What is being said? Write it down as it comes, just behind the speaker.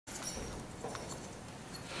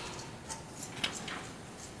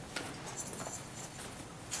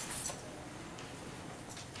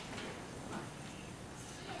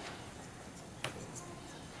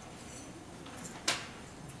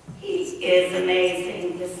is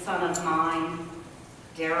amazing, this son of mine.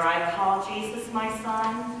 Dare I call Jesus my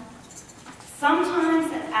son?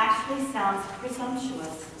 Sometimes it actually sounds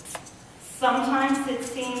presumptuous. Sometimes it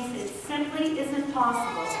seems it simply isn't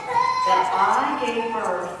possible that I gave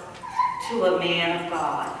birth to a man of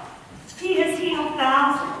God. He has healed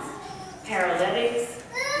thousands, paralytics,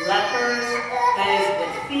 lepers, those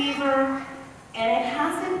with fever, and it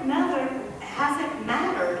hasn't mattered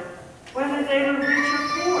whether they were rich or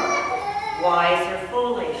poor, wise or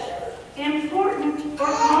foolish, important or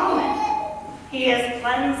common. He has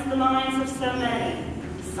cleansed the minds of so many,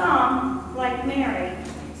 some, like Mary,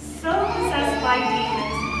 so possessed by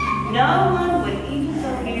demons, no one would even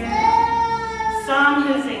go near them. Some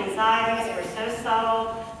whose anxieties were so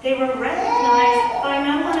subtle, they were recognized by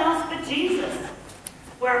no one else but Jesus.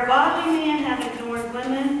 Where a godly man have ignored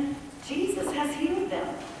women, Jesus has healed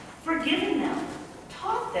them, forgiven them,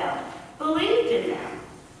 taught them, believed in them.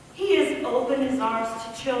 He has opened his arms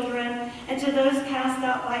to children and to those cast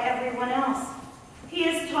out by everyone else. He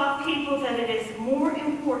has taught people that it is more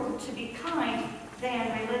important to be kind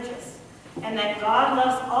than religious, and that God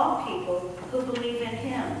loves all people who believe in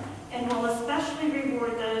him, and will especially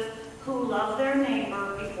reward those who love their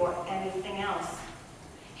neighbor before anything else.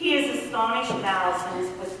 He has astonished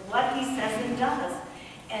thousands with what he says and does,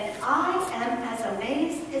 and I am as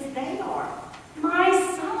amazed as they are. My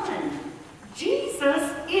son!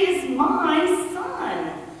 Jesus is my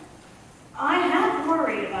son! I have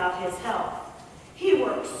worried about his health. He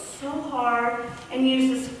works so hard and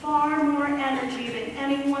uses far more energy than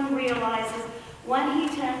anyone realizes when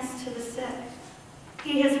he tends to the sick.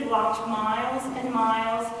 He has walked miles and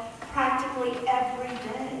miles practically every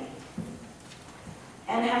day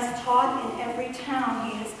and has taught in every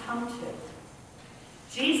town he has come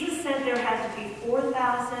to. Jesus said there had to be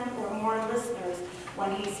 4,000 or more listeners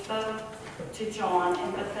when he spoke to John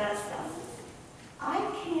in Bethesda. I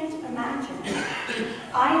can't imagine it.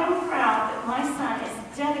 I am proud that my son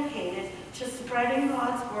is dedicated to spreading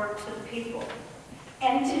God's word to the people.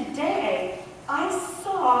 And today, I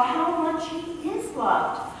saw how much he is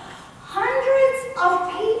loved. Hundreds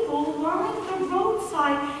of people lined the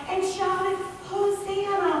roadside and shouted,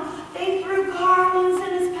 Hosanna! They threw garlands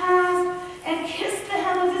in his path and kissed the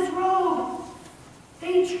hem of his robe.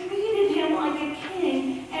 They treated him like a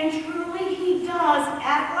king, and truly he does,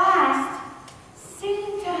 at last,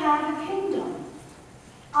 seem to have a kingdom.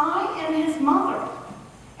 I am his mother,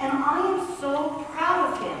 and I am so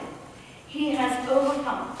proud of him. He has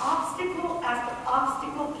overcome obstacle after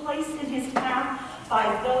obstacle placed in his path by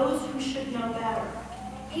those who should know better.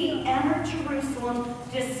 He entered Jerusalem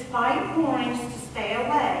despite warnings to stay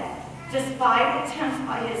away, despite attempts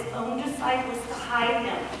by his own disciples to hide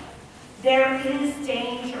him. There is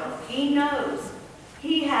danger, he knows.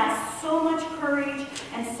 He has so much courage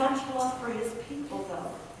and such love for his people,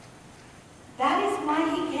 though. That is why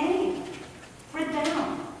he came, for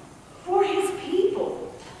them, for his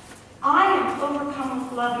people. I am overcome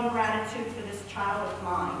with love and gratitude for this child of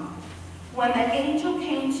mine. When the angel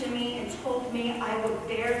came to me and told me I would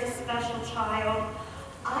bear this special child,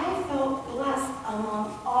 I felt blessed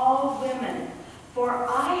among all women, for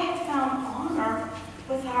I had found honor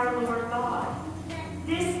with our Lord God.